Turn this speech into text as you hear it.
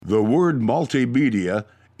The word multimedia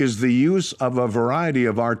is the use of a variety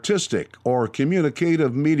of artistic or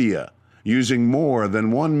communicative media, using more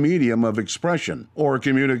than one medium of expression or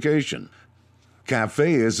communication.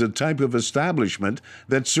 Cafe is a type of establishment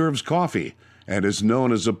that serves coffee and is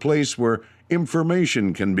known as a place where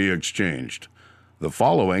information can be exchanged. The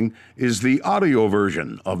following is the audio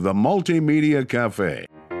version of the Multimedia Cafe.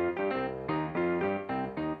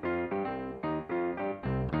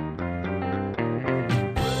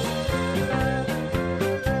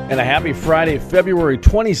 And a happy Friday, February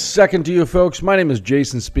 22nd to you folks. My name is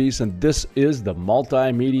Jason Spees, and this is the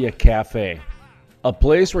Multimedia Cafe, a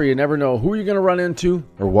place where you never know who you're going to run into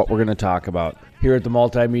or what we're going to talk about. Here at the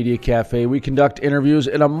Multimedia Cafe, we conduct interviews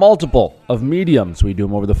in a multiple of mediums. We do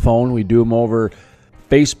them over the phone, we do them over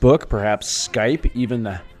Facebook, perhaps Skype,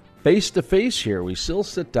 even face-to-face here. We still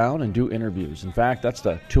sit down and do interviews. In fact, that's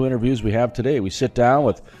the two interviews we have today. We sit down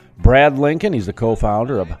with Brad Lincoln. He's the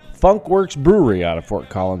co-founder of Funkwerks Brewery out of Fort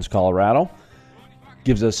Collins, Colorado.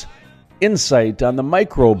 Gives us insight on the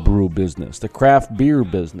microbrew business, the craft beer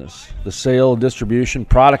business, the sale, distribution,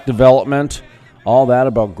 product development, all that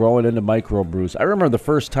about growing into microbrews. I remember the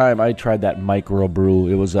first time I tried that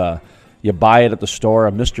microbrew. It was you buy it at the store,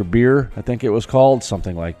 a Mr. Beer, I think it was called,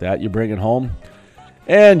 something like that. You bring it home,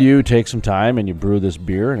 and you take some time, and you brew this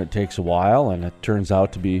beer, and it takes a while, and it turns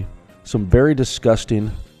out to be some very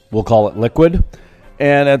disgusting, we'll call it liquid.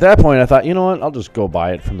 And at that point, I thought, you know what, I'll just go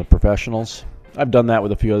buy it from the professionals. I've done that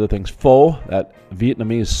with a few other things. Pho, that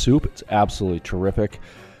Vietnamese soup, it's absolutely terrific.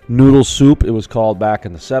 Noodle soup, it was called back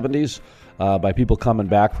in the 70s by people coming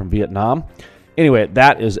back from Vietnam. Anyway,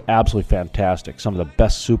 that is absolutely fantastic. Some of the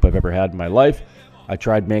best soup I've ever had in my life. I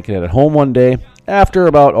tried making it at home one day. After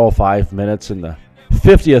about 5 minutes, and the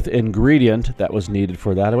 50th ingredient that was needed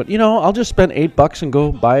for that, I went, I'll just spend $8 and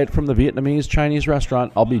go buy it from the Vietnamese Chinese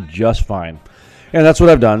restaurant. I'll be just fine. And that's what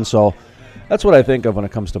I've done. So that's what I think of when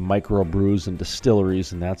it comes to microbrews and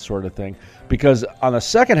distilleries and that sort of thing. Because on the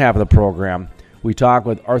second half of the program, we talk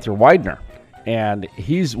with Arthur Widener, and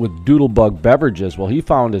he's with Doodlebug Beverages. Well, he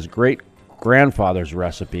found his great-grandfather's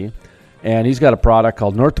recipe, and he's got a product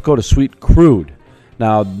called North Dakota Sweet Crude.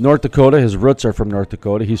 Now, North Dakota, his roots are from North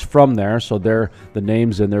Dakota. He's from there, so the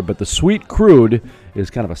name's in there. But the Sweet Crude is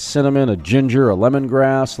kind of a cinnamon, a ginger, a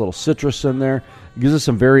lemongrass, a little citrus in there. It gives us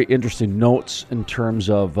some very interesting notes in terms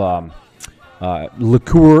of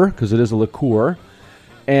liqueur, because it is a liqueur,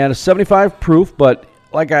 and a 75 proof. But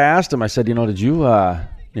like I asked him, I said, did you,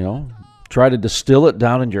 try to distill it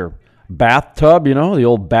down in your bathtub, the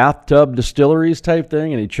old bathtub distilleries type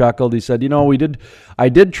thing? And he chuckled. He said, I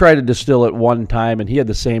did try to distill it one time, and he had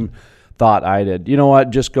the same thought I did. You know what?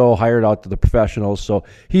 Just go hire it out to the professionals. So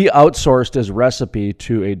he outsourced his recipe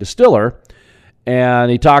to a distiller, and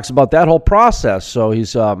he talks about that whole process. So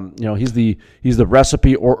he's he's the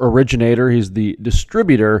recipe or originator, he's the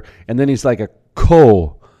distributor, and then he's like a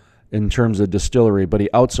in terms of distillery, but he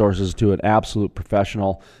outsources to an absolute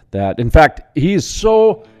professional that, in fact, he's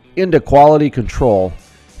so into quality control,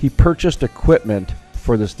 he purchased equipment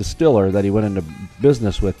for this distiller that he went into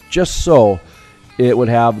business with just so it would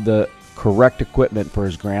have the correct equipment for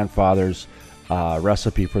his grandfather's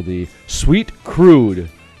recipe for the Sweet Crude.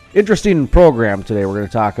 Interesting program today. We're going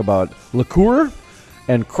to talk about liqueur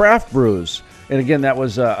and craft brews. And again, that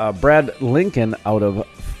was Brad Lincoln out of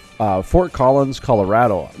Fort Collins,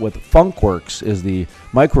 Colorado, with Funkwerks is the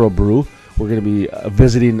microbrew. We're going to be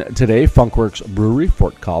visiting today Funkwerks Brewery,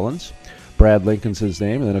 Fort Collins. Brad Lincoln's his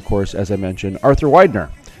name. And then, of course, as I mentioned, Arthur Widener,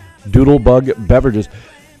 Doodlebug Beverages.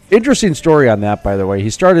 Interesting story on that, by the way. He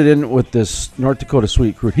started in with this North Dakota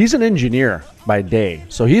Sweet Crude. He's an engineer by day,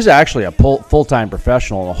 so he's actually a full-time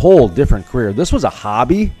professional in a whole different career. This was a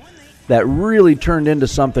hobby that really turned into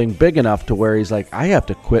something big enough to where he's like, I have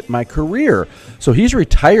to quit my career. So he's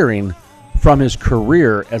retiring from his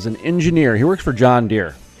career as an engineer. He works for John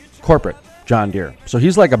Deere, corporate John Deere. So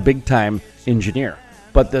he's like a big-time engineer.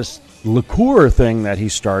 But this liqueur thing that he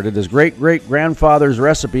started, his great-great-grandfather's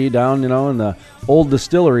recipe down, in the old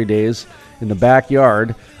distillery days in the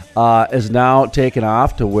backyard, is now taken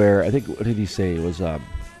off to where, I think, what did he say? It was, the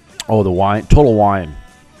wine, Total Wine.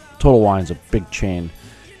 Total Wine's a big chain.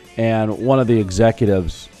 And one of the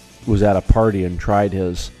executives was at a party and tried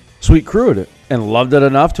his Sweet Crude and loved it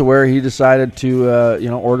enough to where he decided to,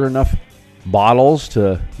 order enough bottles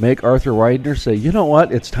to make Arthur Widener say, you know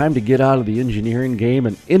what, it's time to get out of the engineering game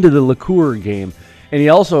and into the liqueur game. And he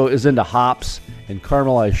also is into hops and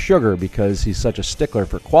caramelized sugar because he's such a stickler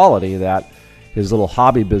for quality that his little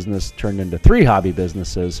hobby business turned into 3 hobby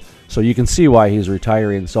businesses. So you can see why he's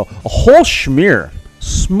retiring. So a whole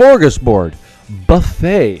smorgasbord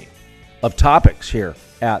buffet of topics here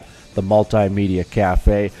at the Multimedia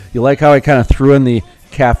Cafe. You like how I kind of threw in the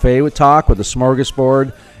cafe talk with the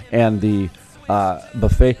smorgasbord and the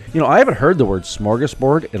buffet? I haven't heard the word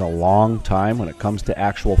smorgasbord in a long time when it comes to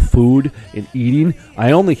actual food and eating.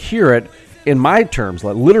 I only hear it in my terms,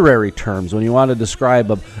 like literary terms, when you want to describe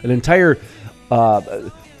an entire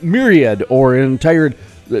myriad or an entire,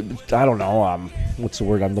 I don't know, what's the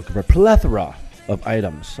word I'm looking for? Plethora of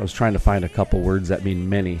items. I was trying to find a couple words that mean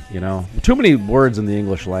many, Too many words in the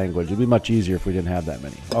English language. It'd be much easier if we didn't have that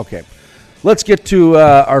many. Okay. Let's get to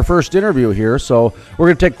our first interview here. So we're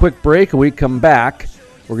going to take a quick break, and we come back.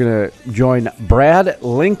 We're going to join Brad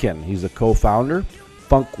Lincoln. He's a co-founder,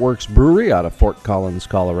 Funkwerks Brewery out of Fort Collins,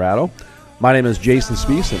 Colorado. My name is Jason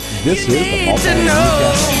Spiess, and this is the Multimedia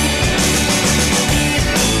Cafe.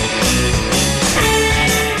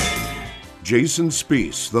 Jason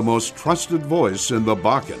Spiess, the most trusted voice in the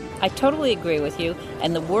Bakken. I totally agree with you.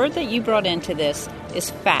 And the word that you brought into this is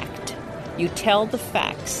fact. You tell the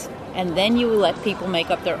facts, and then you let people make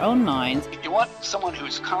up their own minds. You want someone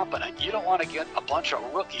who's competent. You don't want to get a bunch of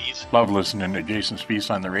rookies. Love listening to Jason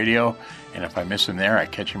Spiess on the radio, and if I miss him there, I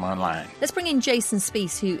catch him online. Let's bring in Jason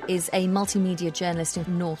Spiess, who is a multimedia journalist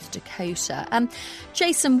in North Dakota.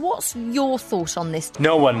 Jason, what's your thought on this?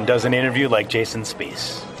 No one does an interview like Jason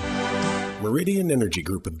Spiess. Meridian Energy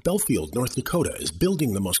Group of Belfield, North Dakota is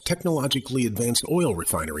building the most technologically advanced oil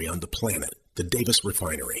refinery on the planet, the Davis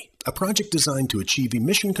Refinery, a project designed to achieve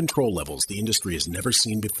emission control levels the industry has never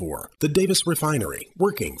seen before. The Davis Refinery,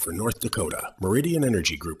 working for North Dakota.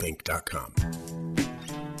 MeridianEnergyGroupInc.com.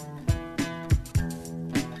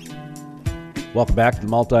 Welcome back to the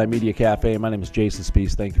Multimedia Cafe. My name is Jason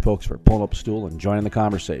Spiess. Thank you, folks, for pulling up a stool and joining the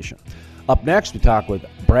conversation. Up next, we talk with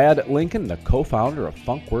Brad Lincoln, the co-founder of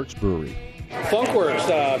Funkwerks Brewery. Funkwerks.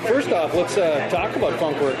 First off, let's talk about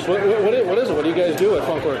Funkwerks. What is it? What do you guys do at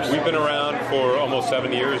Funkwerks? We've been around for almost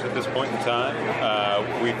 7 years at this point in time.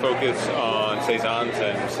 We focus on saisons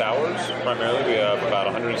and sours primarily. We have about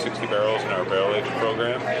 160 barrels in our barrel aging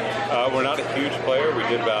program. We're not a huge player. We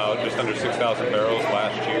did about just under 6,000 barrels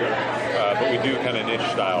last year, but we do kind of niche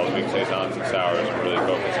styles, big saisons and sours, and really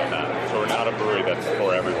focus on that. So we're not a brewery that's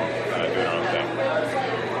for everyone. We're kind of doing our own thing.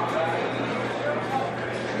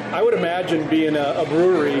 I would imagine being a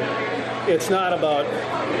brewery, it's not about,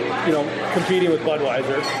 competing with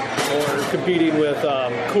Budweiser or competing with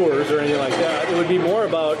Coors or anything like that. It would be more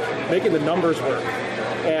about making the numbers work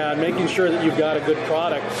and making sure that you've got a good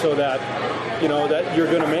product so that, that you're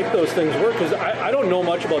going to make those things work. Because I don't know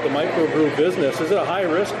much about the microbrew business. Is it a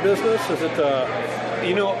high-risk business? Is it...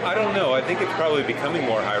 I don't know. I think it's probably becoming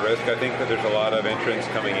more high risk. I think that there's a lot of entrants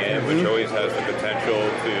coming in, which always has the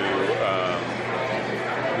potential to...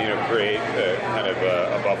 create kind of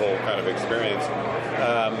a bubble kind of experience.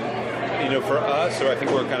 For us, so I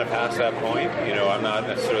think we're kind of past that point. I'm not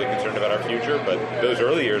necessarily concerned about our future, but those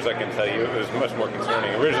early years, I can tell you, it was much more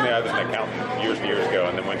concerning. Originally, I was an accountant years and years ago,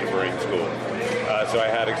 and then went to brewing school. So I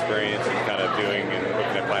had experience in kind of doing and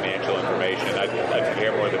looking at financial information. I take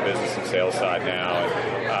care more of the business and sales side now. And,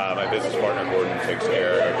 my business partner, Gordon, takes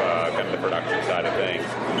care of kind of the production side of things.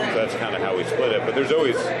 So that's kind of how we split it. But there's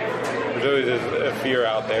always a fear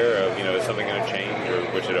out there of, is something going to change, or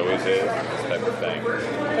which it always is, this type of thing.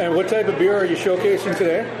 And what type of beer are you showcasing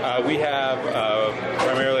today? We have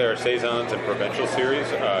primarily our Saisons and Provincial series,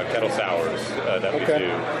 kettle sours that we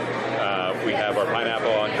do. We have our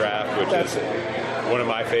pineapple on draft, which is one of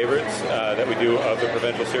my favorites that we do of the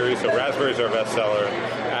Provincial series. So raspberry is our best seller.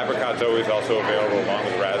 Apricot's always also available along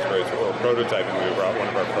with raspberries or prototyping. We brought one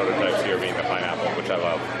of our prototypes here being the pineapple, which I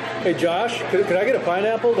love. Hey, Josh, could I get a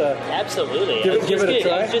pineapple to... Absolutely. Give it a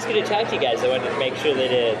try? I was just going to talk to you guys. I wanted to make sure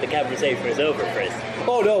that the conversation was over first.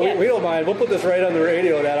 Oh, no, we don't mind. We'll put this right on the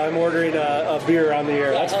radio that I'm ordering a beer on the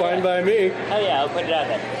air. That's fine by me. Oh, yeah, I'll put it on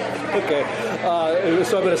there. Okay.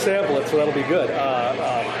 So I'm going to sample it, so that'll be good.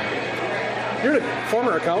 You're a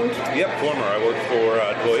former accountant? Yep, former. I worked for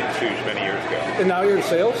Deloitte & Touche many years ago. And now you're in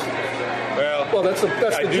sales? Well, that's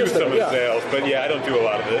I do some of the sales, but I don't do a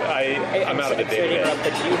lot of it. I'm out of the day-to-day. But do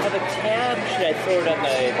you have a tab? Should I throw it on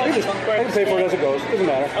the... I can pay for it as it goes. Doesn't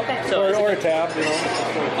matter. Okay. So or a tab,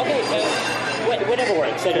 Okay, whatever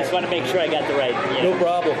works. I just want to make sure I got the right... No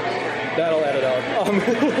problem. That'll edit out.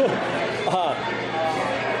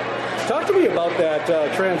 Talk to me about that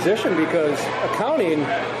transition, because accounting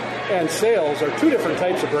and sales are two different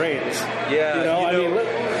types of brains. Yeah.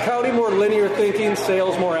 Accounting more linear thinking,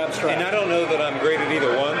 sales more abstract. And I don't know that I'm great at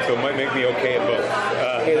either one, so it might make me okay at both.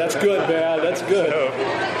 Hey, that's good, man. That's good. So,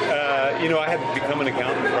 I had to become an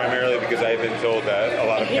accountant primarily because I had been told that a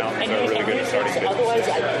lot of accountants are really good at starting businesses. Otherwise,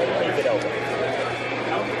 I couldn't leave it open.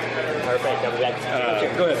 Perfect. I'm back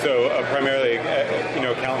to Go ahead. So primarily,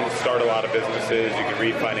 accountants start a lot of businesses. You can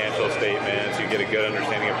read financial statements. You get a good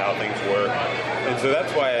understanding of how things work. And so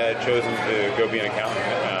that's why I had chosen to go be an accountant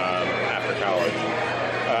after college.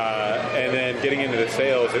 And then getting into the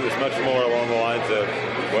sales, it was much more along the lines of,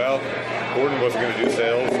 well, Gordon wasn't going to do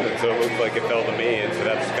sales, and so it looked like it fell to me. And so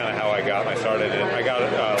that's kind of how I got my start in it. I got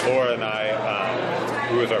Laura and I,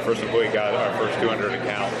 who was our first employee, got our first 200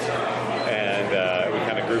 accounts. And we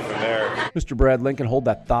kind of grew from there. Mr. Brad Lincoln, hold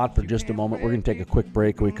that thought for just a moment. We're going to take a quick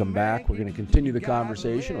break. When we come back, we're going to continue the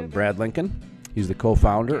conversation with Brad Lincoln. He's the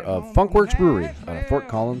co-founder of Funkwerks Brewery out of Fort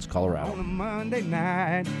Collins, Colorado. On a Monday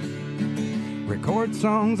night, record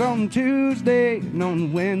songs on Tuesday, and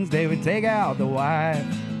on Wednesday we take out the wife.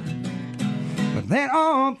 But then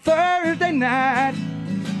on Thursday night,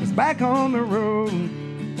 it's back on the road.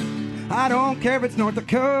 I don't care if it's North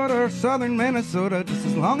Dakota or southern Minnesota, just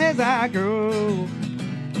as long as I go.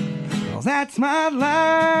 'Cause that's my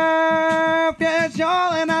life, yes,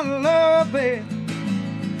 y'all, and I love it.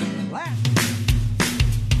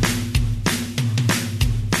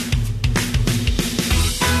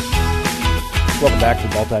 Welcome back to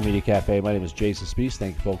the Multimedia Cafe. My name is Jason Spees.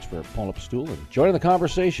 Thank you, folks, for pulling up a stool and joining the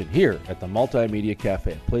conversation here at the Multimedia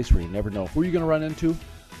Cafe, a place where you never know who you're going to run into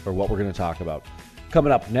or what we're going to talk about.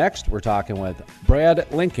 Coming up next, we're talking with Brad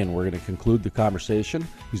Lincoln. We're going to conclude the conversation.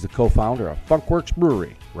 He's the co-founder of Funkwerks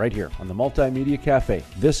Brewery right here on the Multimedia Cafe.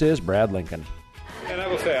 This is Brad Lincoln. And I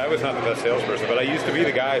will say, I was not the best salesperson, but I used to be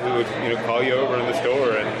the guy who would call you over in the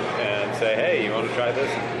store and say, hey, you want to try this?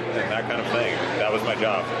 And that kind of thing. That was my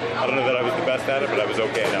job. I don't know that I was the best at it, but I was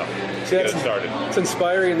okay now. Get it started. It's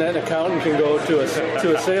inspiring that an accountant can go to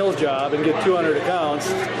a sales job and get 200 accounts.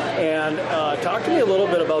 And talk to me a little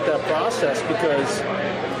bit about that process, because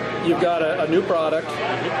you've got a new product.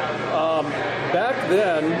 Back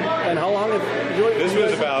then, and how long have you... This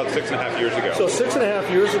was about 6.5 years ago. So 6.5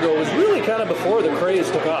 years ago was really kind of before the craze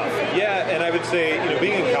took off. Yeah, and I would say,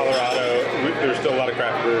 being in Colorado, there's still a lot of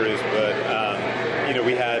craft breweries, but,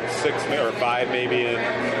 we had 6 or 5 maybe in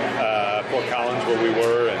Fort Collins where we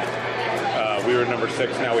were, and we were number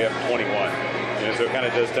 6. Now we have 21. So it kind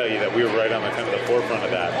of does tell you that we were right on the kind of the forefront of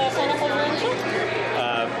that.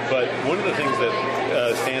 But one of the things that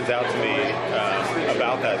stands out to me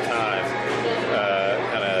about that time,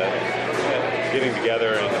 kind of getting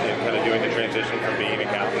together and kind of doing the transition from being an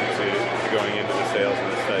accountant to going into the sales in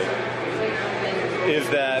the state, is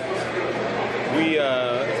that we,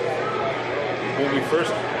 when we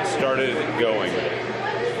first started going,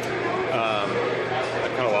 I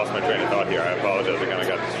kind of lost my train of thought here. I apologize. I kind of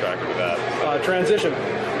got distracted with that. Transition.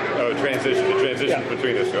 Oh, transition. The transition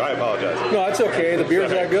between those two. I apologize. No, it's okay. The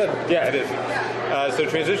beer's that good. Yeah, it is. So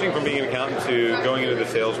transitioning from being an accountant to going into the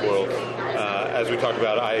sales world, as we talked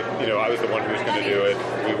about, I was the one who was going to do it.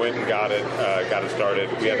 We went and got it started.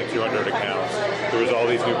 We had the 200 accounts. There was all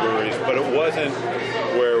these new breweries, but it wasn't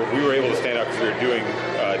where we were able to stand out because we were doing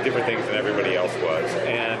different things than everybody else was.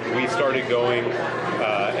 And we started going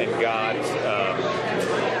and got...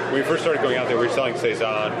 when we first started going out there, we were selling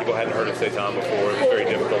Saison. People hadn't heard of Saison before. It was very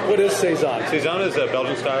difficult. What is Saison? Saison is a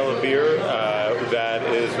Belgian style of beer that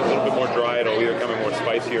is a little bit more dry. It'll either come in more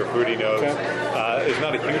spicy or fruity notes. Okay. There's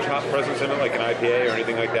not a huge hop presence in it like an IPA or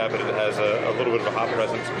anything like that, but it has a little bit of a hop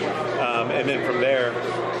presence. And then from there,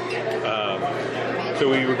 so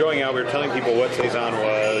we were going out, we were telling people what Saison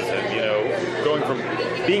was, and, going from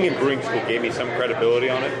being in brewing school gave me some credibility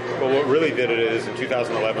on it. But what really did it is, in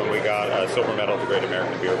 2011, we got a silver medal at the Great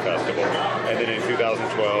American Beer Festival. And then in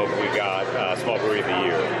 2012, we got Small Brewery of the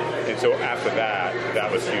Year. And so after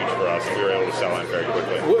that was huge for us. We were able to sell out very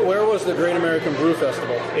quickly. Where was the Great American Brew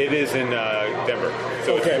Festival? It is in Denver.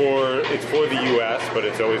 So it's for the U.S., but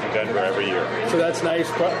it's always in Denver every year. So that's nice.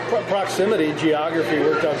 Proximity, geography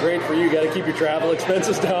worked out great for you. You got to keep your travel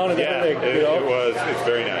expenses down and everything. It's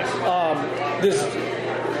very nice. This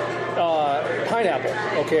pineapple,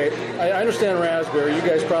 okay. I understand raspberry. You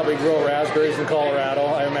guys probably grow raspberries in Colorado,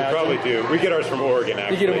 I imagine. We probably do. We get ours from Oregon,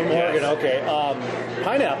 actually. You get them from Oregon, okay.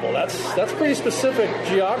 Pineapple, that's pretty specific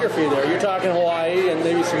geography there. You're talking Hawaii and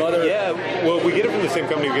maybe some other... Yeah, well, we get it from the same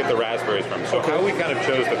company we get the raspberries from. So how we kind of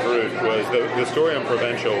chose the fruit was, the story on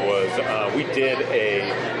Provincial was, we did a...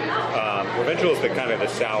 Provincial is the kind of the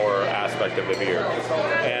sour aspect of the beer.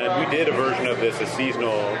 And we did a version of this, a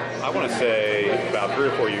seasonal, I want to say about 3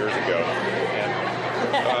 or 4 years ago. And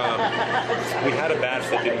we had a batch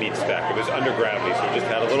that didn't meet spec. It was under gravity, so we just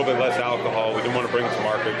had a little bit less alcohol. We didn't want to bring it to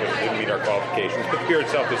market because it didn't meet our qualifications. But the beer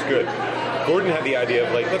itself was good. Gordon had the idea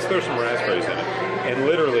of, let's throw some raspberries in it. And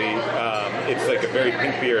literally, it's like a very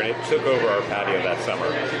pink beer, and it took over our patio that summer.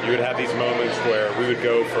 You would have these moments where we would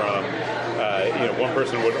go from one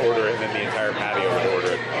person would order it, and then the entire patio would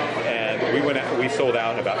order it. And we sold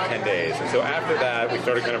out in about 10 days. And so after that, we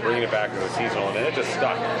started kind of bringing it back as a seasonal, and then it just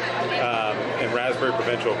stuck. And Raspberry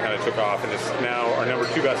Provincial kind of took off, and it's now our number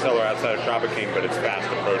 2 bestseller outside of Tropic King, but it's fast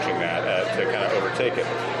approaching that to kind of overtake it.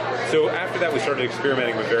 So after that, we started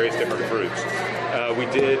experimenting with various different fruits. We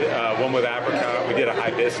did one with apricot. We did a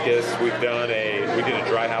hibiscus. We did a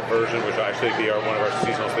dry hop version, which will actually be one of our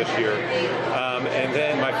seasonals this year. And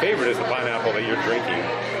then my favorite is the pineapple that you're drinking.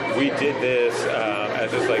 We did this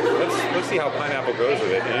as just like, let's see how pineapple goes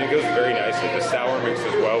with it. And it goes very nicely. The sour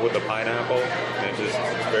mixes well with the pineapple, and it's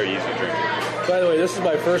very easy to drink. By the way, this is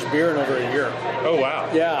my first beer in over a year. Oh, wow.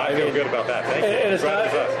 Yeah. I feel good about that. Thank you.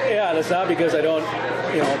 And it's not because I don't,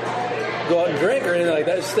 go out and drink or anything like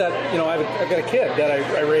that. It's just that, I've got a kid that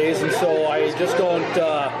I raise, and so I just don't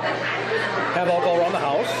have alcohol around the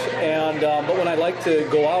house. And but when I like to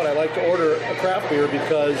go out, I like to order a craft beer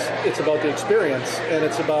because it's about the experience, and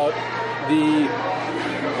it's about the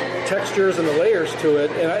textures and the layers to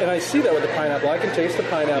it. And I see that with the pineapple. I can taste the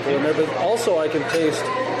pineapple in there, but also I can taste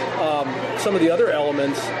some of the other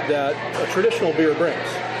elements that a traditional beer brings.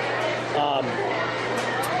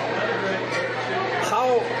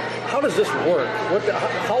 How does this work?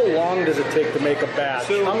 How long does it take to make a batch?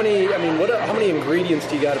 So, how many ingredients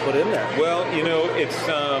do you got to put in there? Well, it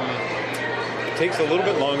takes a little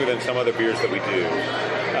bit longer than some other beers that we do.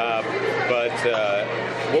 But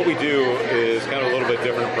what we do is kind of a little bit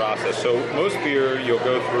different process. So most beer, you'll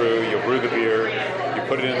go through, you'll brew the beer, you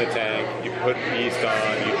put it in the tank, you put yeast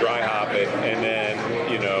on, you dry hop it, and then,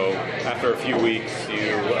 after a few weeks,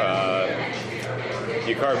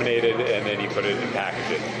 you carbonate it, and then you put it and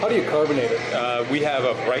package it. How do you carbonate it? We have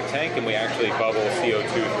a bright tank, and we actually bubble CO2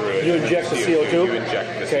 through it. You inject the CO2? You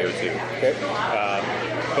inject the CO2. Okay.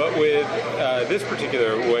 But with this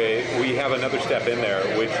particular way, we have another step in there,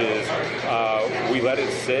 which is we let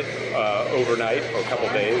it sit overnight or a couple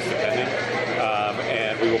days, depending,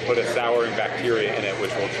 and we will put a souring bacteria in it,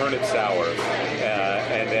 which will turn it sour,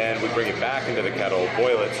 and then we bring it back into the kettle,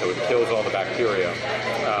 boil it so it kills all the bacteria,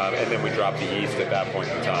 and then we drop the yeast at that point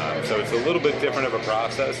in time. So it's a little bit different of a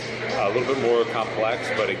process, a little bit more complex,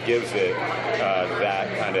 but it gives it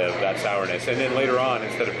that sourness. And then later on,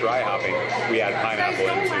 instead of dry hopping, we add pineapple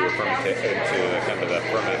into kind of the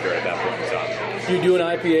fermenter at that point in time. Do you do an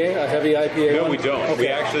IPA, a heavy IPA? No, we don't.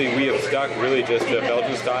 Okay. We have stuck really just to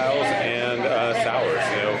Belgian styles and sours.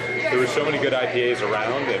 There were so many good IPAs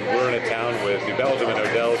around, and we're in a town with New Belgium and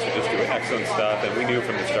Odell's who just do excellent stuff, and we knew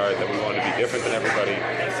from the start that we wanted to be different than everybody,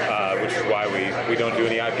 which is why we don't do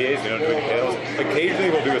any IPAs, we don't do any pales. Occasionally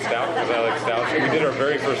we'll do a stout, because I like stouts. We did our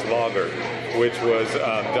very first lager, which was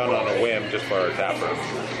done on a whim just for our tap room.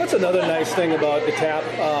 That's another nice thing about the tap,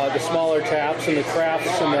 the smaller taps and the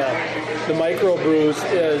crafts and the micro brews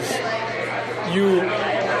is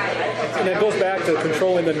and it goes back to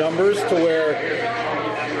controlling the numbers to where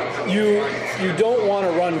you don't want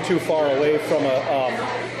to run too far away from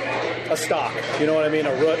a stock. You know what I mean?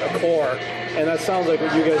 A root, a core. And that sounds like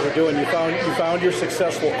what you guys are doing. You found your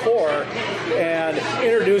successful core, and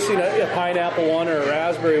introducing a pineapple one or a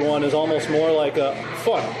raspberry one is almost more like a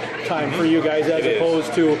fun time for you guys as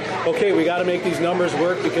opposed to, okay, we got to make these numbers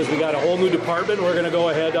work because we got a whole new department we're going to go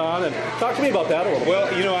ahead on. And talk to me about that a little bit.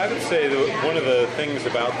 Well, I would say that one of the things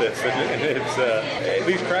about this, and it's at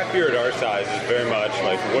least craft beer at our size is very much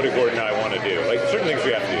like what do Gordon and I want to do. Like certain things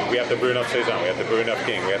we have to do. We have to brew enough Saison. We have to brew enough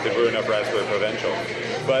King. We have to brew enough Raspberry Provincial.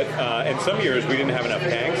 But in some years, we didn't have enough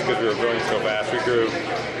tanks because we were growing so fast.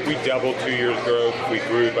 We doubled 2 years' growth. We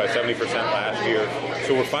grew by 70% last year.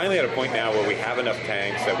 So we're finally at a point now where we have enough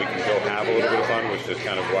tanks that we can go have a little bit of fun, which is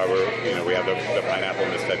kind of why we have the pineapple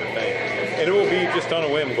and this type of thing. And it will be just on a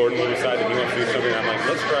whim. Gordon will decide that he wants to do something. I'm like,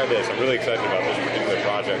 let's try this. I'm really excited about this particular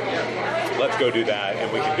project. Let's go do that,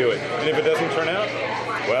 and we can do it. And if it doesn't turn out,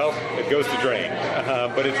 well, it goes to drain.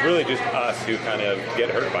 But it's really just us who kind of get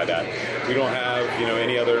hurt by that. We don't have,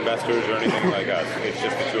 any other investors or anything like us. It's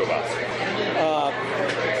just the two of us.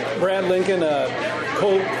 Brad Lincoln,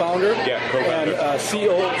 co-founder? Yeah, co-founder. And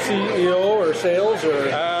CEO or sales or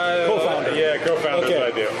co-founder? Yeah, co-founder is what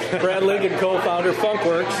I do. Brad Lincoln, co-founder,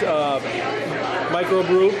 Funkwerks,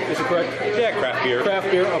 microbrew, is it correct? Yeah, craft beer.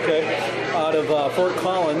 Craft beer, okay. Out of Fort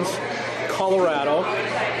Collins, Colorado.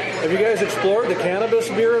 Have you guys explored the cannabis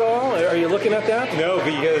beer at all? Are you looking at that? No,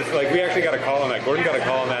 because we actually got a call on that. Gordon got a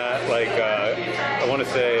call on that I want to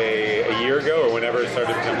say a year ago or whenever it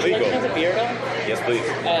started to become legal. Do you have a beer though? Yes, please.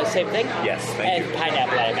 Same thing? Yes, thank you. And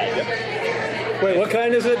pineapple, I imagine. Yep. Wait, what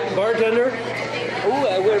kind is it, bartender?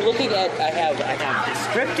 We're looking at, I have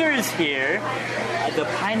descriptors here, the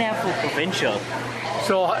Pineapple Provincial.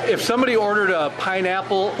 So if somebody ordered a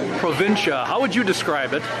Pineapple Provincia, how would you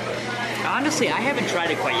describe it? Honestly, I haven't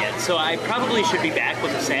tried it quite yet, so I probably should be back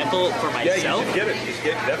with a sample for myself. Yeah, you should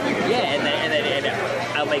get it. Definitely get it. Yeah, and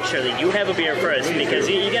then I'll make sure that you have a beer first, because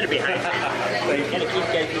you got to be behind me. You got to keep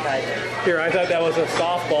getting behind me. Here, I thought that was a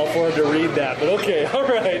softball for him to read that, but okay, all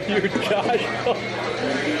right, you Josh.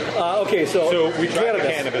 Okay, so we tried the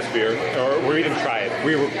cannabis beer, or we didn't try it.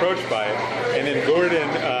 We were approached by it, and in Gordon,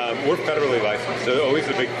 we're federally licensed, so always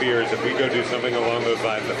the big fear is if we go do something along those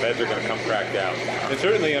lines, the feds are going to come crack down. And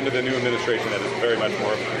certainly under the new administration, that is very much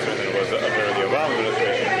more of a concern than it was under the Obama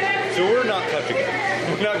administration. So we're not touching it.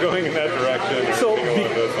 We're not going in that direction. So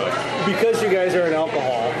because you guys are in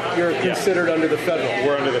alcohol, you're considered under the federal.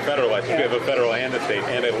 We're under the federal license. We have a federal and a state,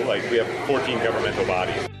 and we have 14 governmental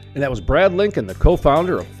bodies. And that was Brad Lincoln, the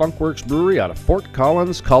co-founder of Funkwerks Brewery out of Fort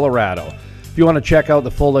Collins, Colorado. If you want to check out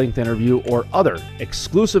the full-length interview or other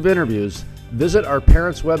exclusive interviews, visit our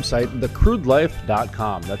parents' website,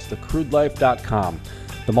 thecrudelife.com. That's thecrudelife.com.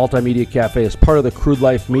 The Multimedia Cafe is part of the Crude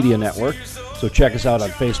Life Media Network, so check us out on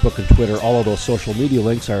Facebook and Twitter. All of those social media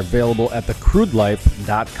links are available at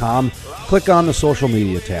thecrudelife.com. Click on the social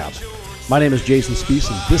media tab. My name is Jason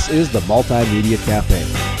Spiess, and this is the Multimedia Cafe.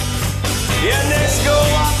 Yeah, next go,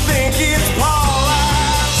 I think it's Paul,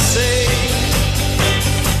 I say.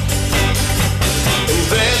 And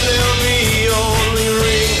then there'll be only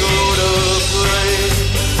Ringo to play.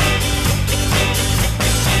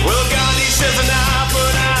 Well, Gandhi says an eye for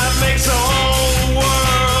an eye makes the whole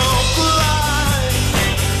world blind.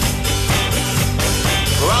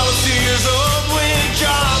 Well, I was 2 years old when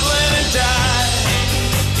John Lennon died.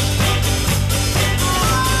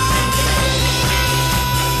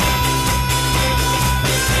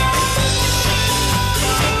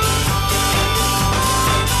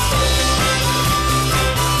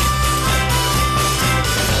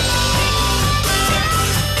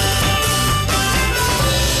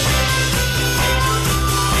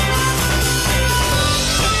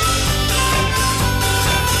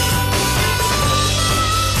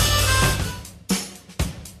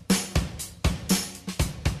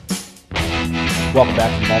 Welcome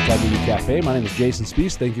back to the Multimedia Cafe. My name is Jason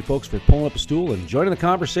Spiess. Thank you, folks, for pulling up a stool and joining the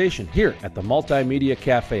conversation here at the Multimedia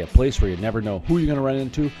Cafe, a place where you never know who you're going to run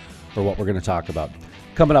into or what we're going to talk about.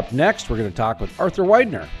 Coming up next, we're going to talk with Arthur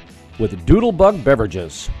Widener with Doodlebug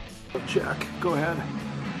Beverages. Jack, go ahead.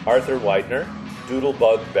 Arthur Widener,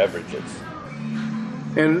 Doodlebug Beverages.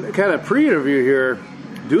 And kind of pre-interview here,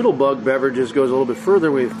 Doodlebug Beverages goes a little bit further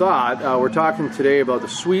than we thought. We're talking today about the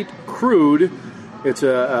Sweet Crude. It's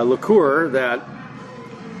a liqueur that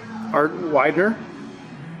Art Widener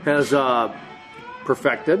has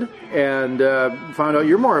perfected, and found out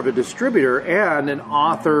you're more of a distributor and an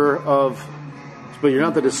author of, but you're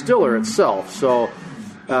not the distiller itself. So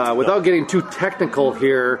without getting too technical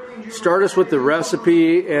here, start us with the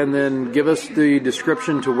recipe and then give us the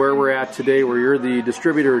description to where we're at today, where you're the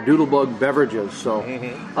distributor of Doodlebug Beverages. So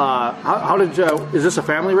how did is this a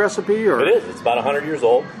family recipe? Or? It is. It's about 100 years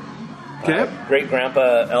old. Okay.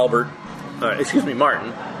 Great-grandpa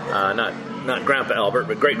Martin, not Grandpa Albert,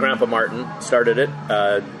 but Great-grandpa Martin started it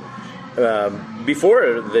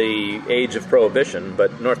before the age of Prohibition,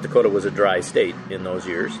 but North Dakota was a dry state in those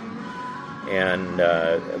years, and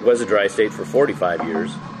it was a dry state for 45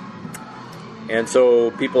 years. And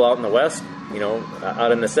so people out in the West,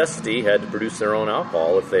 out of necessity, had to produce their own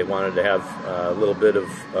alcohol if they wanted to have a little bit of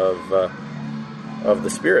the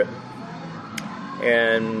spirit.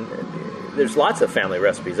 And there's lots of family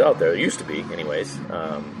recipes out there. There used to be, anyways.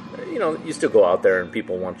 You still go out there and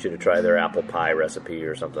people want you to try their apple pie recipe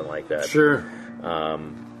or something like that. Sure.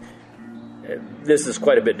 This is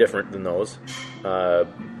quite a bit different than those.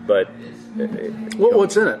 But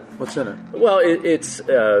what's in it? What's in it? Well, it's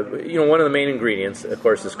one of the main ingredients, of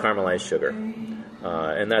course, is caramelized sugar,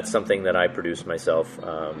 and that's something that I produce myself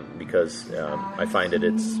because I find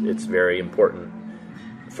it's very important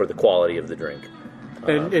for the quality of the drink.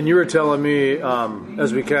 And you were telling me,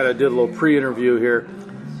 as we kind of did a little pre-interview here,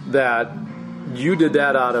 that you did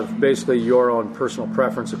that out of basically your own personal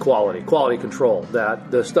preference of quality control, that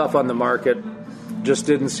the stuff on the market just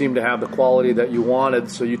didn't seem to have the quality that you wanted,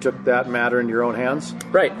 so you took that matter in your own hands?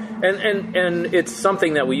 Right. And it's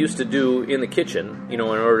something that we used to do in the kitchen, in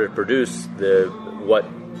order to produce what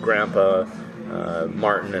Grandpa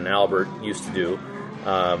Martin and Albert used to do.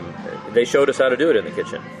 They showed us how to do it in the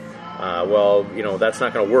kitchen. That's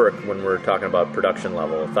not going to work when we're talking about production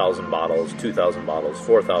level, 1,000 bottles, 2,000 bottles,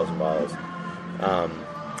 4,000 bottles.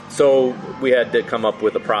 So we had to come up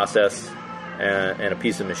with a process and a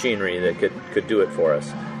piece of machinery that could do it for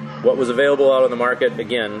us. What was available out on the market,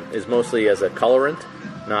 again, is mostly as a colorant,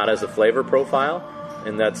 not as a flavor profile,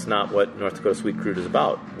 and that's not what North Dakota Sweet Crude is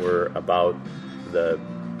about. We're about the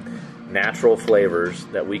natural flavors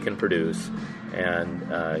that we can produce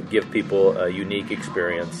and give people a unique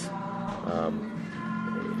experience.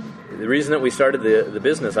 The reason that we started the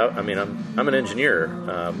business, I'm an engineer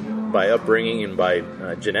by upbringing and by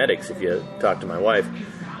genetics, if you talk to my wife,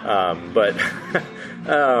 but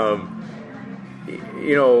I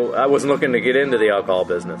wasn't looking to get into the alcohol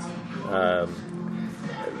business.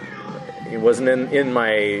 It wasn't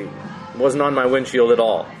wasn't on my windshield at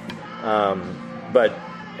all. But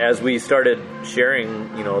as we started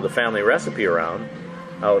sharing, the family recipe around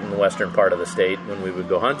out in the western part of the state when we would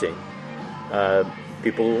go hunting,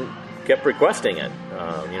 people kept requesting it.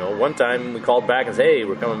 One time we called back and said, "Hey,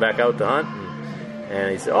 we're coming back out to hunt,"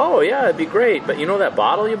 and he said, "Oh yeah, it'd be great. But that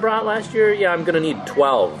bottle you brought last year? Yeah, I'm going to need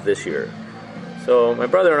 12 this year." So my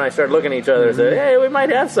brother and I started looking at each other and said, "Hey, we might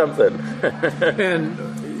have something."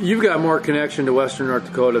 And you've got more connection to western North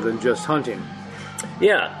Dakota than just hunting.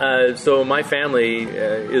 Yeah, so my family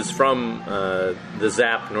is from the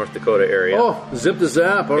Zap, North Dakota area. Oh, Zip the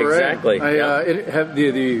Zap, all exactly. Right. Have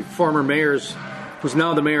the former mayor's, who's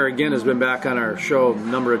now the mayor again, has been back on our show a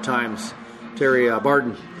number of times. Terry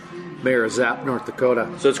Barden, mayor of Zap, North Dakota.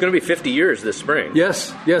 So it's going to be 50 years this spring.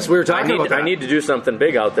 Yes, we were talking about that. I need to do something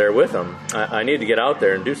big out there with him. I need to get out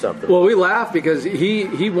there and do something. Well, we laughed because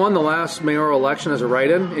he won the last mayoral election as a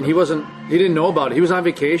write-in, and he didn't know about it. He was on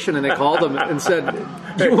vacation, and they called him and said,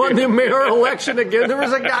 "You won the mayoral election again." There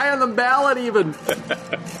was a guy on the ballot even.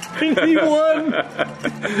 He won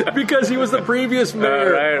because he was the previous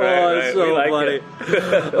mayor. Right. So funny.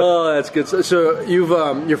 Oh, that's good. So you've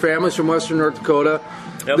your family's from western North Dakota.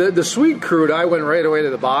 Yep. The Sweet Crude, I went right away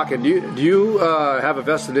to the Bakken. Do you have a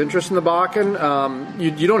vested interest in the Bakken?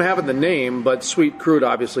 You don't have it in the name, but Sweet Crude,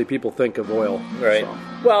 obviously, people think of oil. Right. So.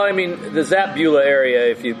 Well, the Zap-Beulah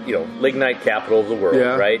area, if lignite capital of the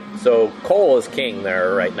world, right? So coal is king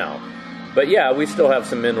there right now. But yeah, we still have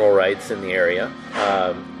some mineral rights in the area.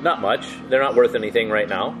 Not much. They're not worth anything right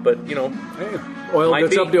now, but hey, oil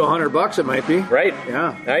gets up to $100, it might be. Right.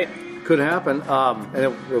 Yeah. Right. Could happen,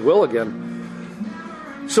 and it will again.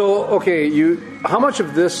 So, okay, how much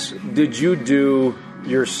of this did you do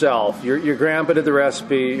yourself? Your grandpa did the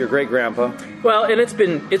recipe, your great grandpa. Well, and it's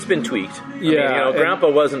been tweaked. Yeah, grandpa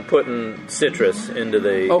wasn't putting citrus into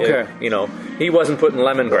the. Okay. He wasn't putting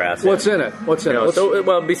lemongrass. What's in it?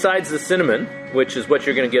 So, besides the cinnamon, which is what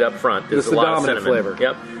you're going to get up front, is a lot of dominant cinnamon. Flavor.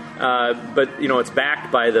 Yep. But it's backed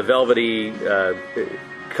by the velvety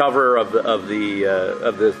cover of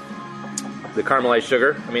the caramelized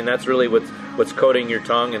sugar. That's really what's coating your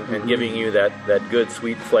tongue and giving you that good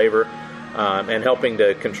sweet flavor, and helping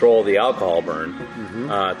to control the alcohol burn,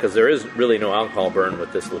 because there is really no alcohol burn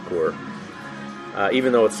with this liqueur,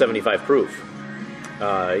 even though it's 75 proof.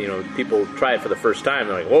 People try it for the first time,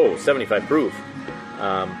 they're like, "Whoa, 75 proof,"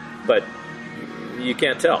 but you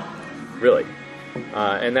can't tell, really,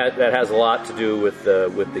 and that has a lot to do with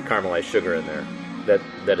the caramelized sugar in there,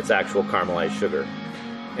 that it's actual caramelized sugar.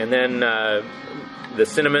 And then the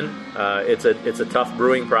cinnamon, it's a tough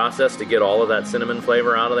brewing process to get all of that cinnamon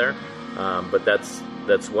flavor out of there, but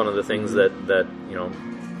that's one of the things that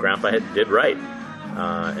Grandpa did right,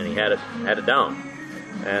 and he had it down.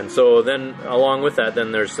 And so then along with that,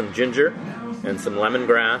 then there's some ginger and some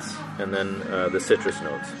lemongrass, and then the citrus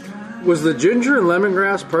notes. Was the ginger and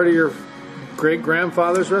lemongrass part of your great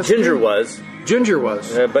grandfather's recipe? Ginger was.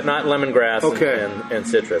 But not lemongrass and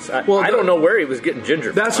citrus. I don't know where he was getting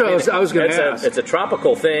ginger from. That's what I was going to ask. It's a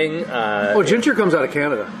tropical thing. Ginger comes out of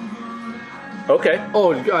Canada. Okay.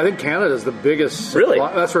 Oh, I think Canada's the biggest. Really?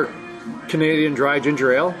 That's where Canadian dry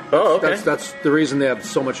ginger ale. Okay. That's the reason they have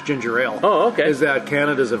so much ginger ale. Oh, okay. Is that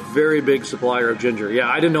Canada's a very big supplier of ginger. Yeah,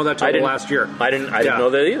 I didn't know that till last year. I didn't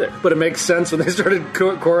know that either. But it makes sense when they started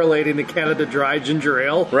correlating the Canada dry ginger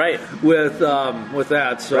ale. Right. With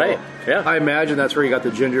that. So right. Yeah. I imagine that's where you got the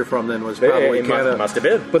ginger from. Then was probably Canada. Must have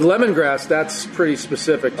been. But lemongrass, that's pretty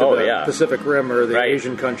specific to the Pacific Rim or the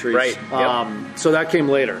Asian countries. Right. Yep. So that came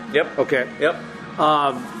later. Yep. Okay. Yep.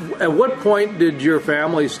 At what point did your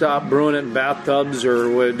family stop brewing it in bathtubs or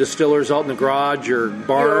with distillers out in the garage or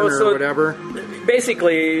barn or whatever?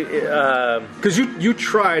 Basically, because you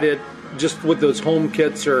tried it just with those home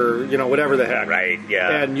kits or whatever the heck, right?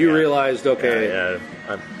 Yeah, and you realized, okay,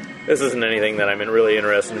 this isn't anything that I'm really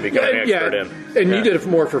interested in becoming an expert in. And you did it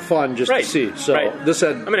more for fun, just to see. So this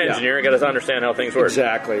had. I'm an engineer. I got to understand how things work.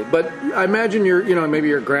 Exactly, but I imagine maybe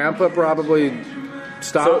your grandpa probably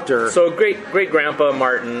stopped? So great grandpa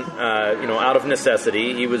Martin, out of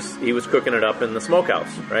necessity, he was cooking it up in the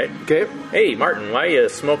smokehouse, right? Okay. Hey, Martin, why are you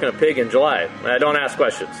smoking a pig in July? I don't ask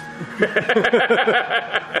questions.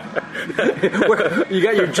 You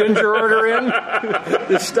got your ginger order in?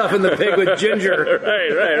 Just stuffing the pig with ginger.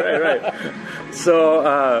 Right.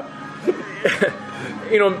 So,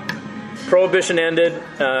 Prohibition ended,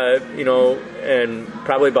 and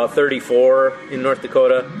probably about 34 in North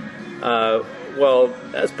Dakota. Well,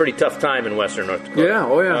 that's a pretty tough time in western North Dakota. Yeah,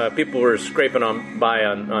 oh yeah. People were scraping by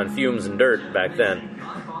on fumes and dirt back then.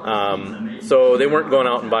 So they weren't going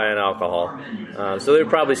out and buying alcohol. So they were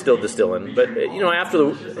probably still distilling. But,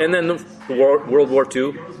 and then the World War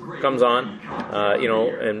II comes on,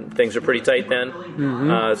 and things are pretty tight then.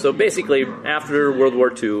 Mm-hmm. So basically, after World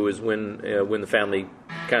War II is when the family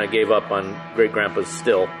kind of gave up on great-grandpa's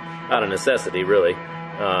still, out of necessity, really.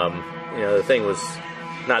 The thing was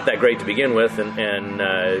not that great to begin with, and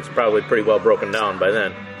it's probably pretty well broken down by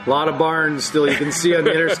then. A lot of barns still you can see on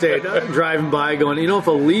the interstate driving by going, if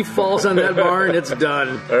a leaf falls on that barn, it's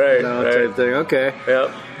done. All right. Type thing. Okay.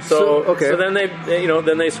 Yep. So then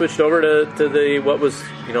they switched over to the what was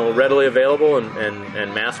readily available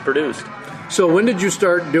and mass produced. So when did you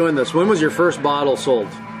start doing this? When was your first bottle sold?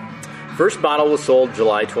 First bottle was sold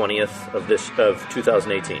July 20th of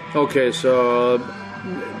 2018. Okay, so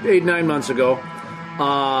 8-9 months ago.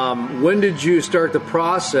 When did you start the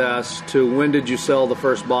process to when did you sell the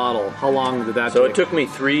first bottle? How long did that take? So it took me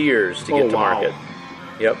 3 years to get to market.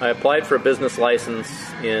 Yep, I applied for a business license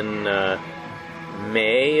in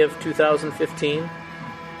May of 2015.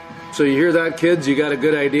 So you hear that, kids? You got a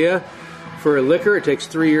good idea? For a liquor, it takes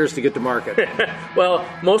 3 years to get to market. Well,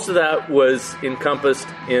 most of that was encompassed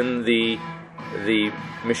in the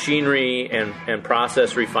machinery and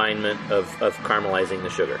process refinement of caramelizing the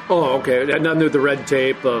sugar. Oh, okay. Nothing to do with the red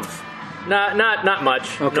tape of... Not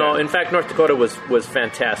much. Okay. No, in fact, North Dakota was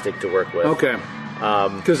fantastic to work with. Okay.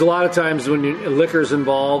 Because a lot of times when liquor's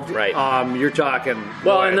involved, right. You're talking...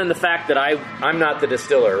 Well, and then the fact that I'm not the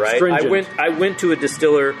distiller, right? Stringent. I went to a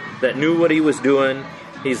distiller that knew what he was doing.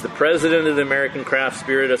 He's the president of the American Craft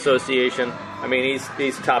Spirit Association. I mean,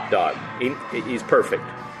 he's top dog. He's perfect.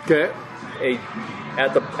 Okay.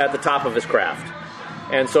 At the top of his craft,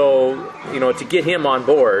 and so to get him on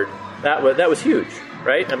board, that was huge,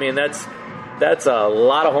 right? I mean, that's a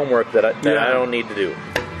lot of homework that I don't need to do.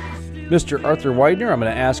 Mr. Arthur Widener, I'm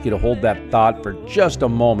going to ask you to hold that thought for just a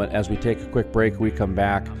moment as we take a quick break. We come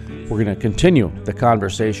back. We're going to continue the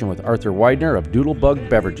conversation with Arthur Widener of Doodlebug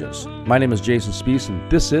Beverages. My name is Jason Spees,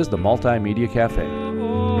 and this is the MultiMedia Cafe.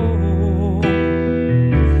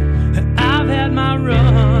 I've had my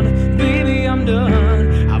run, baby, I'm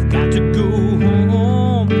done. I've got to go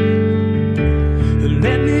home.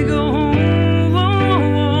 Let me go home.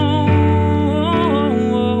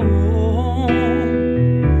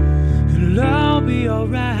 And I'll be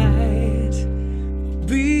alright.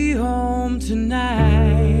 Be home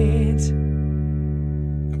tonight.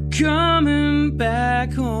 I'm coming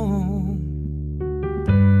back home.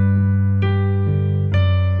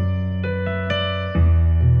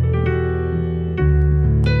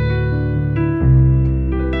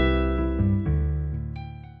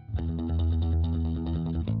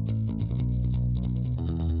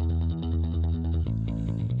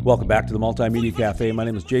 Welcome back to the Multimedia Cafe. My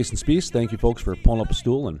name is Jason Spees. Thank you, folks, for pulling up a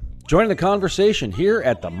stool and joining the conversation here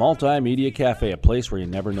at the Multimedia Cafe, a place where you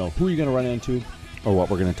never know who you're going to run into or what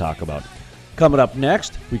we're going to talk about. Coming up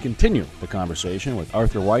next, we continue the conversation with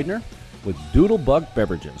Arthur Widener with Doodlebug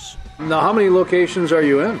Beverages. Now, how many locations are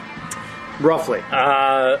you in, roughly?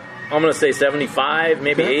 I'm going to say 75,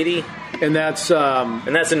 maybe 80. And that's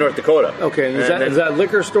in North Dakota. Okay, and is that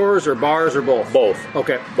liquor stores or bars or both? Both.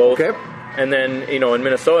 Okay. Both. Okay. And then, in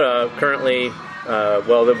Minnesota, currently,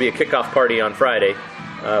 there'll be a kickoff party on Friday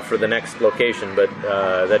for the next location, but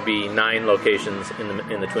that'd be 9 locations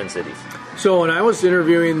in the Twin Cities. So when I was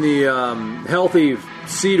interviewing the healthy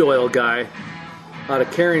seed oil guy out of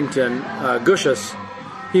Carrington, Gushus,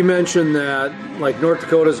 he mentioned that, North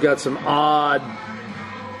Dakota's got some odd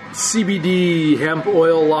CBD hemp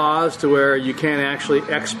oil laws to where you can't actually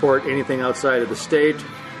export anything outside of the state.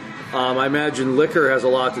 I imagine liquor has a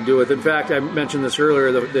lot to do with it. In fact, I mentioned this earlier,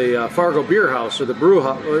 the Fargo Beer House, or the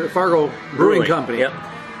Fargo Brewing Company. Yep.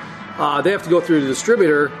 They have to go through the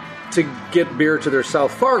distributor to get beer to their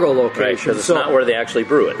South Fargo location. Right, because it's not where they actually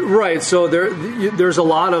brew it. Right, so there's a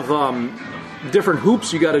lot of different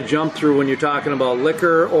hoops you got to jump through when you're talking about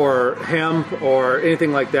liquor or hemp or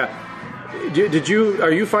anything like that.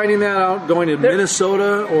 Are you finding that out going to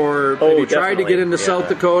Minnesota, or have you tried to get into South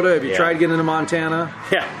Dakota? Have you tried to get into Montana?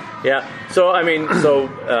 Yeah. So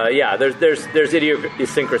there's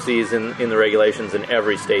idiosyncrasies in the regulations in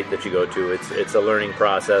every state that you go to. It's a learning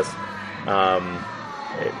process.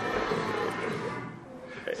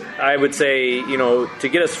 I would say, to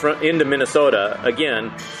get us into Minnesota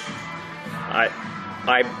again,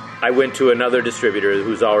 I went to another distributor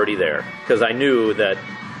who's already there because I knew that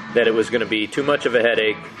it was going to be too much of a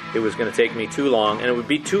headache. It was going to take me too long, and it would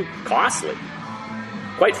be too costly.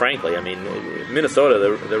 Quite frankly, I mean, Minnesota,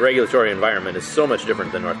 the regulatory environment is so much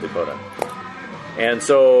different than North Dakota. And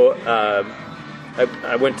so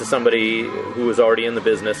I went to somebody who was already in the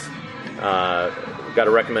business, got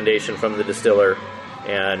a recommendation from the distiller,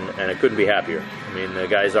 and I couldn't be happier. I mean, the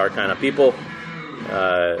guys are kind of people,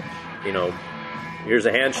 here's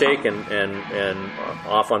a handshake and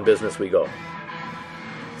off on business we go.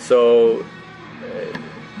 So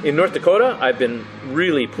in North Dakota, I've been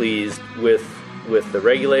really pleased with the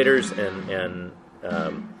regulators and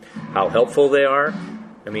how helpful they are.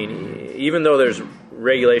 I mean, even though there's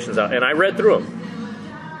regulations out, and I read through them,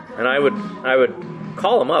 and I would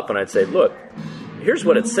call them up and I'd say, look, here's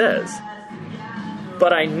what it says.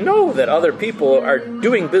 But I know that other people are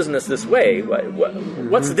doing business this way.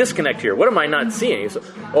 What's the disconnect here? What am I not seeing? So,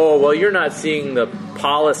 you're not seeing the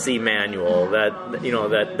policy manual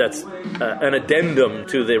that's an addendum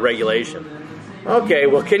to the regulation. Okay,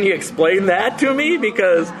 well, can you explain that to me?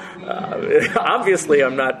 Because obviously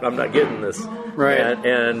I'm not getting this. Right.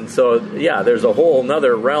 And so there's a whole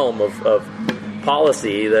another realm of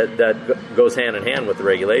policy that goes hand in hand with the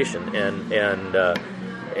regulation, and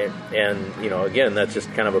again, that's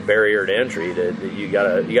just kind of a barrier to entry. You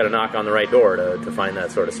gotta knock on the right door to find that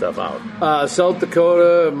sort of stuff out. South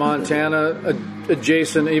Dakota, Montana,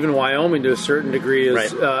 adjacent, even Wyoming to a certain degree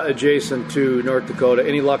is adjacent to North Dakota.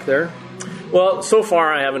 Any luck there? Well, so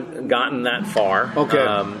far I haven't gotten that far. Okay.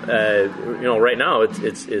 Right now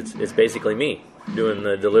it's basically me doing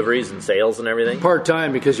the deliveries and sales and everything.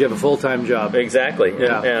 Part-time because you have a full-time job. Exactly.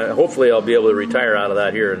 Yeah. And hopefully I'll be able to retire out of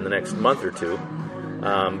that here in the next month or two.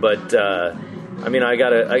 I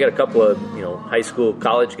got a couple of high school,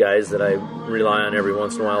 college guys that I rely on every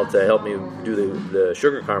once in a while to help me do the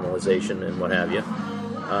sugar caramelization and what have you.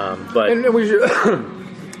 And we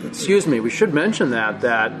should, we should mention that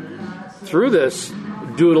through this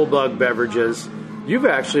Doodlebug Beverages, you've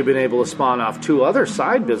actually been able to spawn off 2 other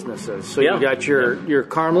side businesses. So you got your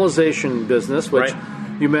caramelization business, which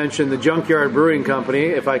you mentioned the Junkyard Brewing Company,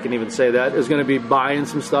 if I can even say that, is going to be buying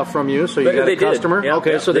some stuff from you. So you got a customer. Yeah,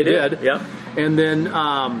 okay, so they did. Yeah. And then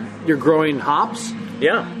you're growing hops.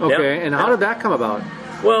 Yeah. Okay. Yeah. And how did that come about?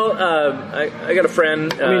 Well, I got a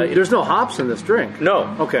friend. There's no hops in this drink. No.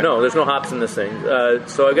 Okay. No, there's no hops in this thing.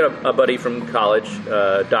 So I got a buddy from college,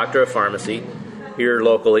 doctor of pharmacy, here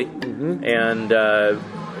locally, and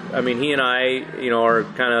he and I, are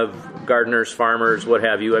kind of gardeners, farmers, what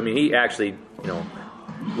have you. I mean, he actually,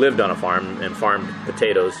 lived on a farm and farmed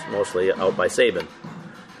potatoes mostly out by Sabin,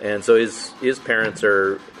 and so his parents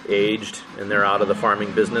are aged and they're out of the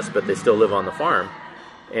farming business, but they still live on the farm.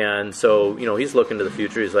 And so, he's looking to the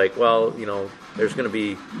future. He's like, well, there's going to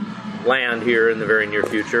be land here in the very near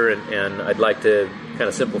future, and I'd like to kind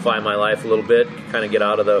of simplify my life a little bit, kind of get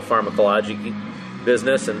out of the pharmacology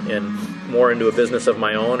business and more into a business of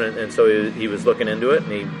my own. And so he was looking into it,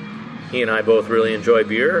 and he and I both really enjoy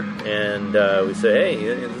beer. And we say, hey,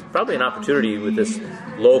 there's probably an opportunity with this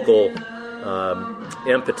local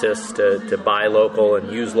impetus to buy local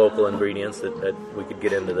and use local ingredients that we could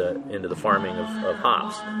get into the farming of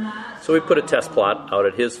hops. So we put a test plot out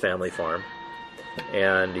at his family farm,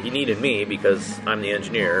 and he needed me because I'm the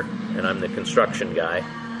engineer and I'm the construction guy,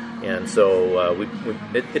 and so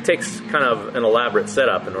it takes kind of an elaborate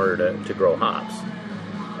setup in order to grow hops,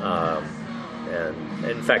 and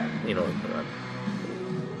in fact,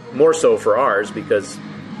 more so for ours because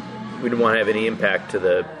we didn't want to have any impact to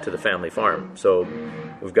the family farm. So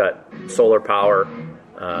we've got solar power,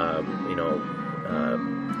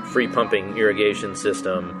 free pumping irrigation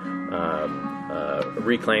system,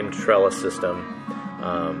 reclaimed trellis system,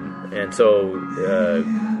 and so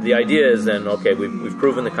the idea is then, okay, we've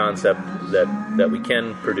proven the concept that we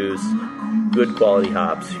can produce good quality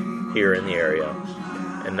hops here in the area,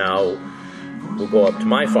 and now we'll go up to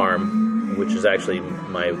my farm, which is actually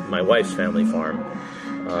my wife's family farm,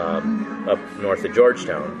 up north of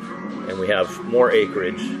Georgetown, and we have more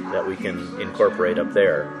acreage that we can incorporate up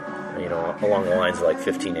there, along the lines of like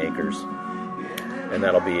 15 acres, and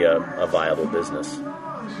that'll be a viable business.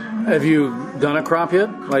 Have you done a crop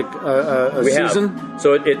yet? Like a season? Have.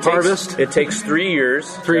 So it harvest? It takes 3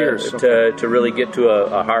 years. 3 years to really get to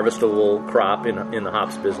a harvestable crop in the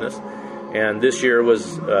hops business. And this year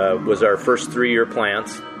was our first 3-year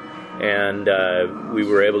plants, and we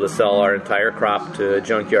were able to sell our entire crop to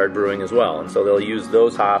Junkyard Brewing as well. And so they'll use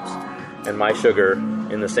those hops and my sugar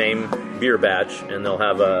in the same beer batch, and they'll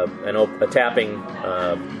have a tapping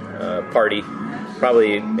party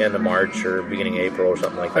probably end of March or beginning of April or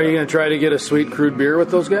something like that. Are you going to try to get a sweet crude beer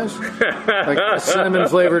with those guys? Like a cinnamon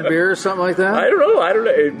flavored beer or something like that? I don't know.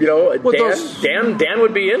 You know, Dan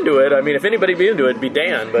would be into it. I mean, if anybody'd be into it, it'd be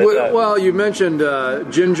Dan. But well, you mentioned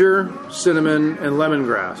ginger, cinnamon, and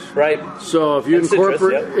lemongrass. Right. So if you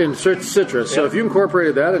incorporate citrus. So if you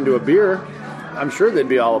incorporated that into a beer, I'm sure they'd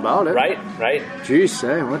be all about it. Right. Geez,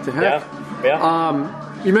 say, what the heck? Yeah.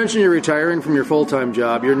 You mentioned you're retiring from your full-time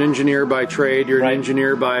job. You're an engineer by trade. You're an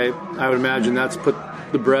engineer by, I would imagine that's put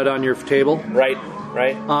the bread on your table. Right.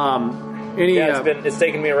 It's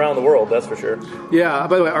taken me around the world, that's for sure. Yeah,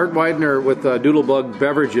 by the way, Art Widener with Doodlebug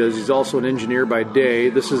Beverages, he's also an engineer by day.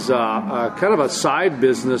 This is kind of a side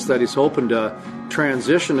business that he's hoping to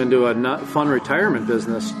transition into a fun retirement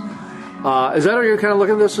business. Is that how you're kind of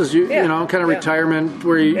looking at this? As retirement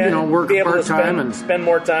where you work part time and spend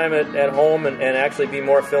more time at home and actually be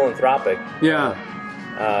more philanthropic. Yeah,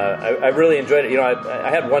 I really enjoyed it. You know,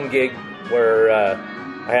 I had one gig where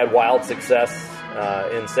I had wild success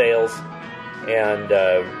in sales and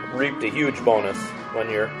reaped a huge bonus one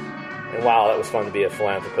year. And wow, that was fun to be a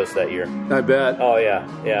philanthropist that year. I bet. Oh yeah.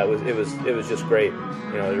 It was just great.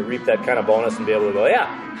 You know, to reap that kind of bonus and be able to go,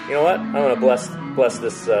 yeah, you know what? I'm going to bless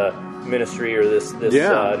this ministry or this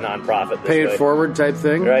nonprofit. Pay it forward type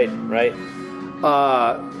thing. Right.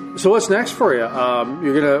 So what's next for you?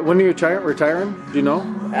 When are you retiring? Do you know?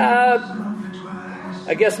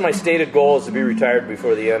 I guess my stated goal is to be retired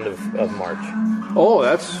before the end of March. Oh,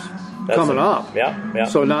 that's coming up. Yeah.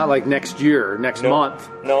 So not like next year, next month.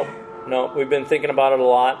 No. We've been thinking about it a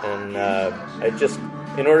lot, and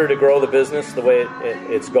in order to grow the business the way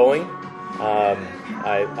it's going,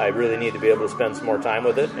 I really need to be able to spend some more time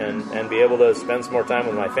with it and be able to spend some more time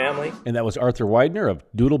with my family. And that was Arthur Widener of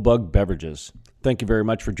Doodlebug Beverages. Thank you very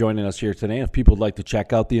much for joining us here today. If people would like to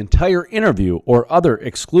check out the entire interview or other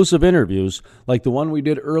exclusive interviews like the one we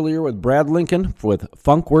did earlier with Brad Lincoln with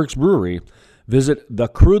Funkwerks Brewery, visit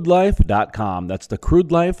thecrudelife.com. That's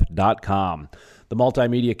thecrudelife.com. The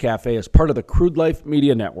Multimedia Cafe is part of the Crude Life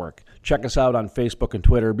Media Network. Check us out on Facebook and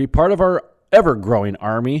Twitter. Be part of our ever-growing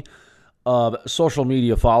army of social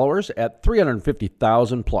media followers at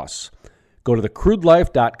 350,000 plus. Go to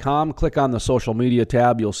thecrudelife.com, click on the social media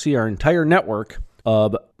tab. You'll see our entire network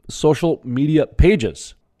of social media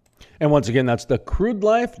pages. And once again, that's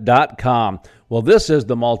thecrudelife.com. Well, this is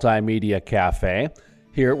the Multimedia Cafe.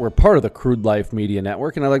 Here, we're part of the Crude Life Media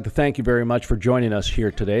Network, and I'd like to thank you very much for joining us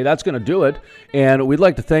here today. That's going to do it. And we'd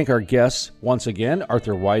like to thank our guests once again,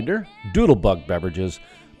 Arthur Widener, Doodlebug Beverages,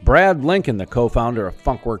 Brad Lincoln, the co-founder of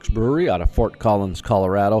Funkwerks Brewery out of Fort Collins,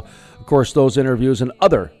 Colorado. Of course, those interviews and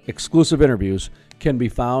other exclusive interviews can be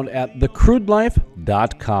found at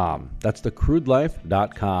thecrudelife.com. That's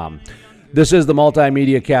thecrudelife.com. This is the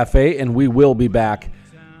Multimedia Cafe, and we will be back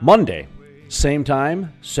Monday. Same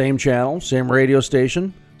time, same channel, same radio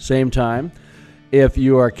station, same time. If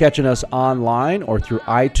you are catching us online or through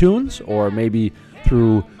iTunes or maybe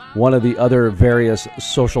through one of the other various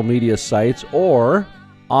social media sites or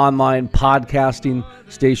online podcasting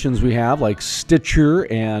stations we have like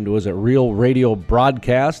Stitcher and Real Radio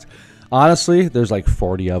Broadcast. Honestly, there's like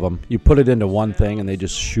 40 of them. You put it into one thing and they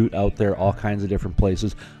just shoot out there all kinds of different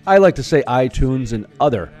places. I like to say iTunes and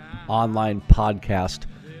other online podcast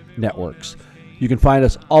networks. You can find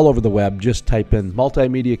us all over the web. Just type in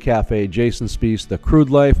Multimedia Cafe, Jason Spiess, The Crude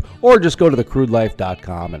Life, or just go to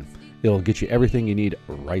thecrudelife.com and it'll get you everything you need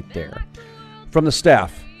right there. From the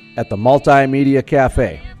staff at the Multimedia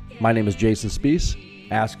Cafe, my name is Jason Spiess,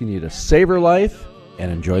 asking you to savor life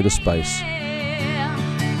and enjoy the spice.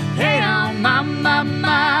 Hey, on my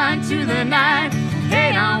mind to the night.